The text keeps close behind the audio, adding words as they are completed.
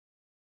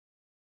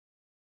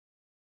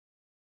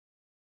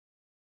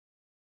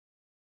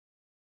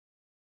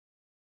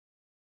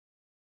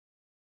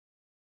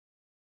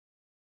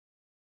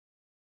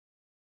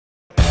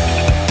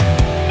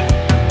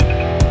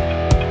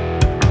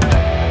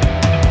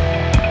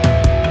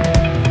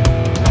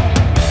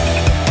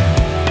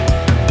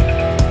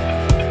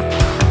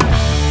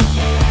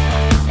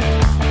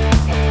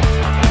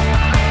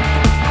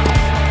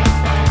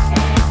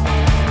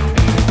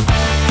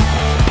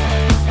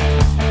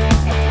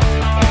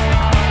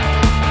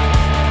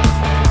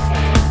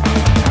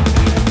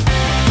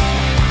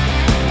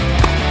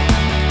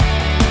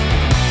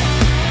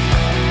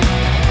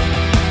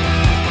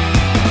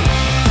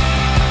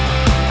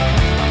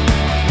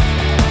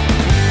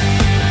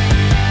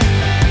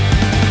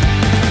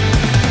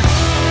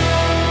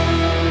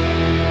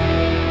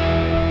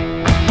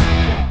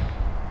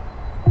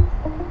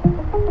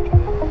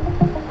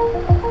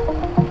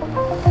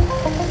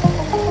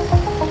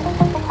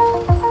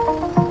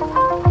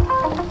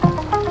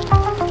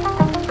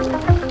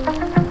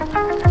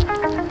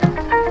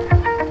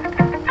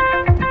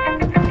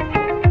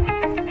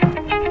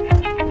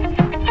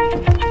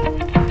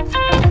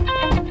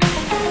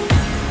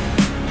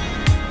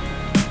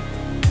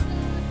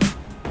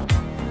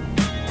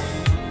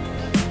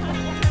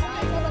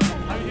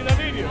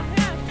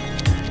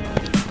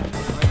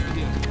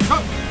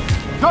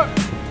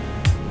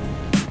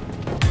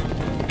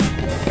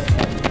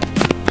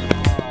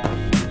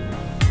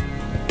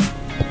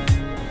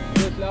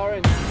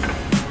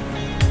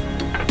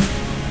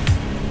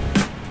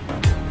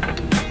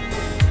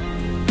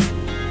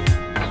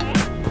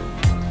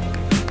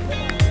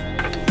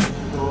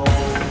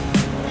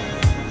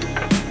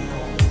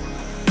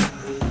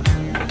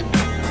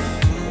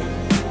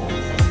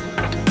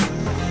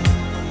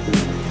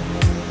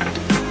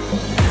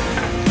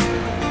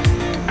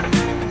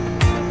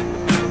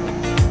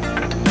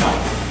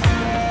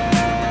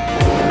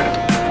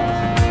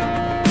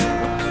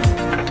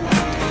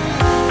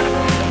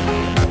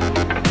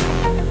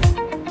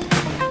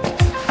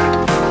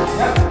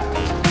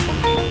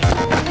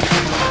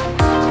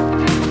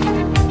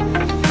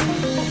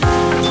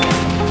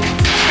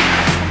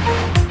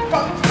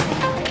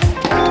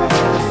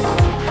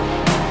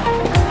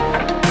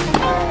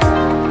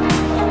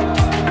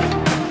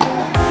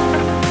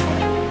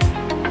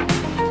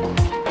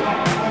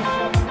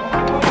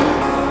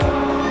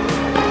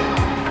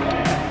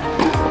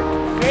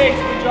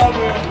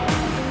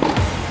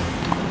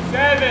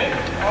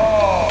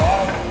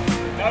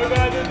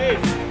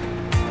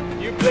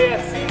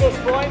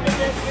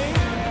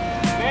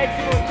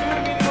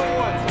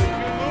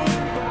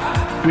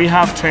We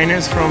have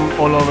trainers from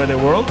all over the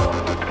world: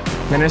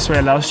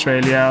 Venezuela,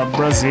 Australia,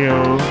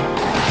 Brazil,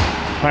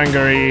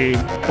 Hungary,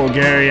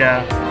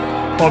 Bulgaria,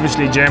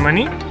 obviously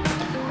Germany.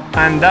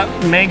 And that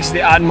makes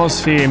the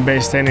atmosphere in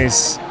base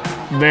tennis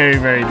very,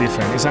 very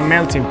different. It's a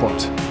melting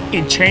pot.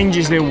 It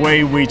changes the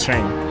way we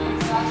train.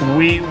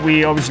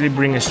 We obviously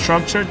bring a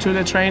structure to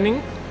the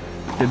training,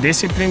 the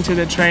discipline to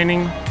the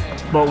training,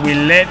 but we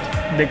let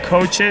the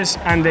coaches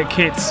and the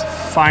kids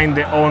find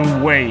their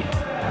own way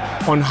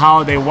on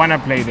how they want to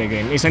play the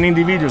game. It's an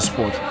individual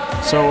sport,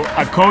 so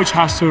a coach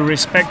has to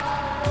respect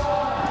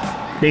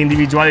the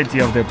individuality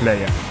of the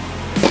player.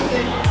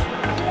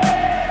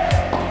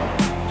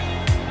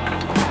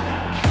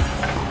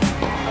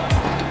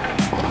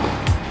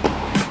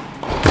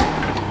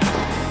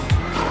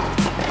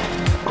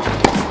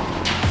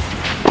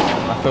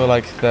 I feel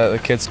like the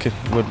kids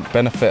would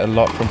benefit a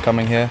lot from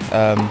coming here,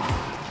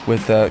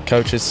 with the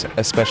coaches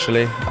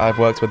especially. I've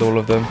worked with all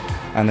of them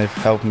and they've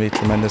helped me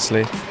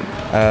tremendously.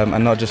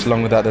 And not just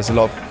along with that, there's a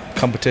lot of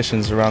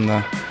competitions around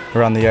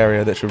the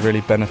area that should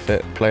really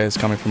benefit players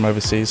coming from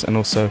overseas, and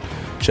also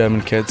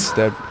German kids.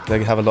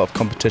 They have a lot of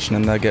competition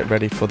and they get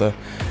ready for the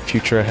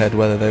future ahead,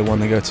 whether they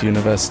want to go to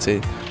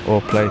university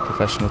or play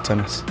professional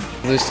tennis.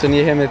 Also ich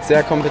trainiere hier mit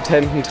sehr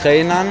kompetenten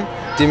Trainern,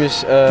 die mich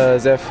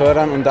sehr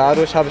fördern, und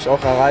dadurch habe ich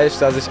auch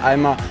erreicht, dass ich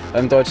einmal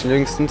beim deutschen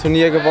jüngsten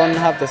Turnier gewonnen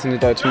habe, das sind die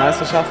deutschen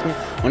Meisterschaften,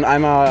 und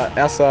einmal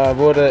Erster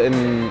wurde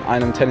in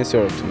einem Tennis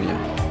Europe Turnier.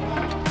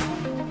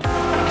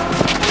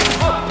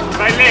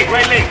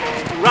 Right leg,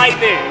 right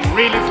there,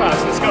 really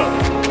fast, let's go.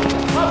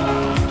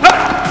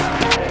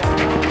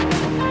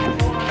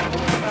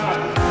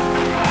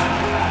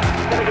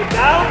 Get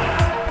down,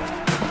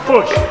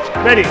 push,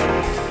 ready.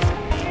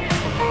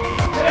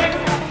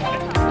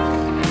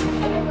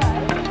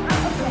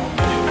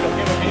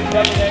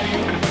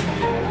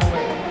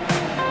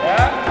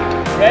 Yeah,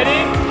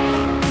 ready?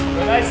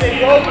 When I say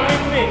go,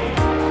 quick feet.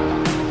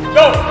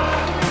 Go!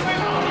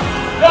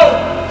 Go!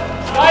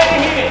 Right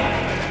in here.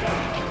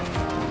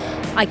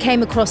 I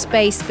came across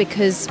Base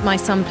because my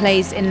son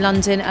plays in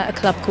London at a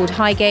club called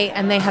Highgate,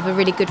 and they have a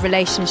really good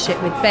relationship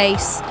with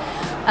Base.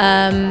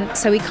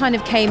 So we kind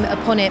of came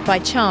upon it by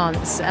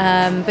chance,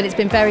 but it's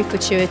been very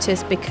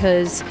fortuitous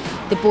because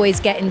the boys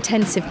get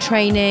intensive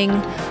training,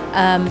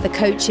 the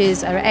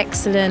coaches are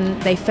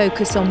excellent, they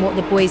focus on what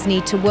the boys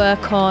need to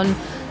work on,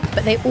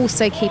 but they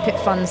also keep it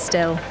fun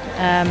still,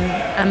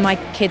 and my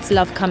kids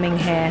love coming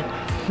here.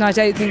 I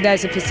don't think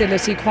there's a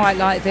facility quite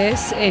like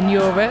this in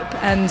Europe,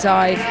 and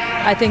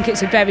I think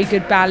it's a very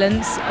good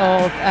balance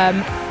of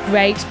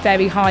great,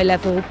 very high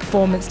level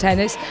performance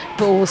tennis,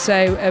 but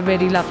also a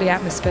really lovely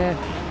atmosphere.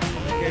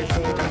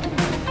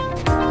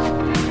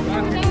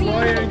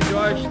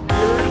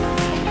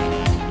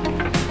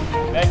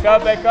 Back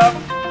up, back up.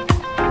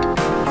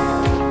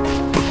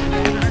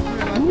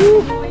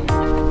 Woo.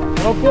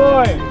 Oh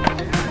boy.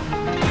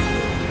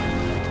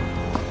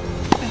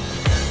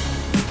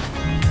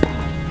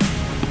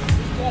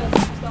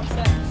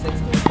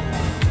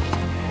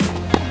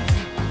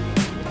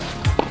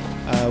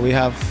 We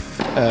have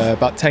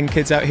about 10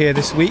 kids out here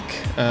this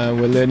week.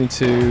 We're learning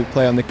to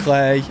play on the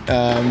clay.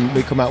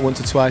 We come out once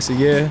or twice a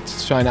year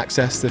to try and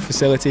access the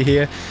facility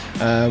here.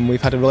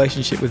 We've had a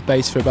relationship with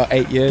Base for about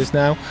 8 years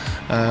now,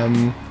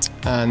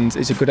 and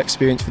it's a good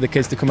experience for the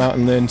kids to come out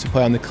and learn to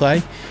play on the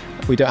clay.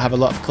 We don't have a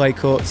lot of clay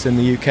courts in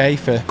the UK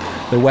for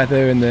the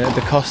weather and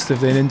the cost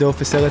of an indoor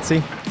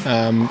facility,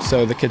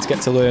 so the kids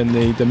get to learn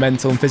the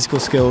mental and physical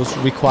skills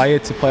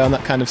required to play on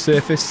that kind of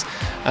surface.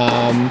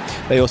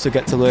 They also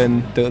get to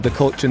learn the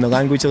culture and the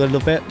language a little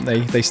bit.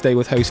 They stay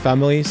with host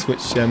families,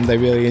 which they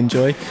really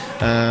enjoy.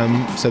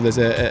 So there's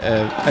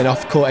an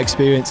off-court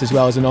experience as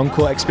well as an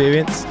on-court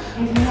experience.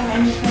 If you have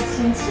any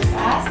questions, just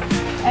ask.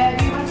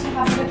 We want to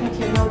have a look at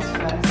your notes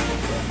first.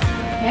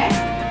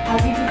 Yeah? I'll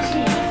give you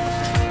three.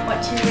 What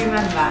do you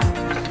remember?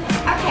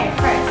 Okay,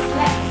 first,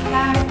 let's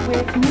start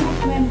with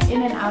movement in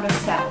and out of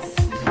sets.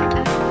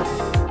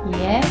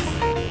 Yes?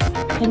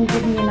 Can you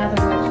give me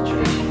another word?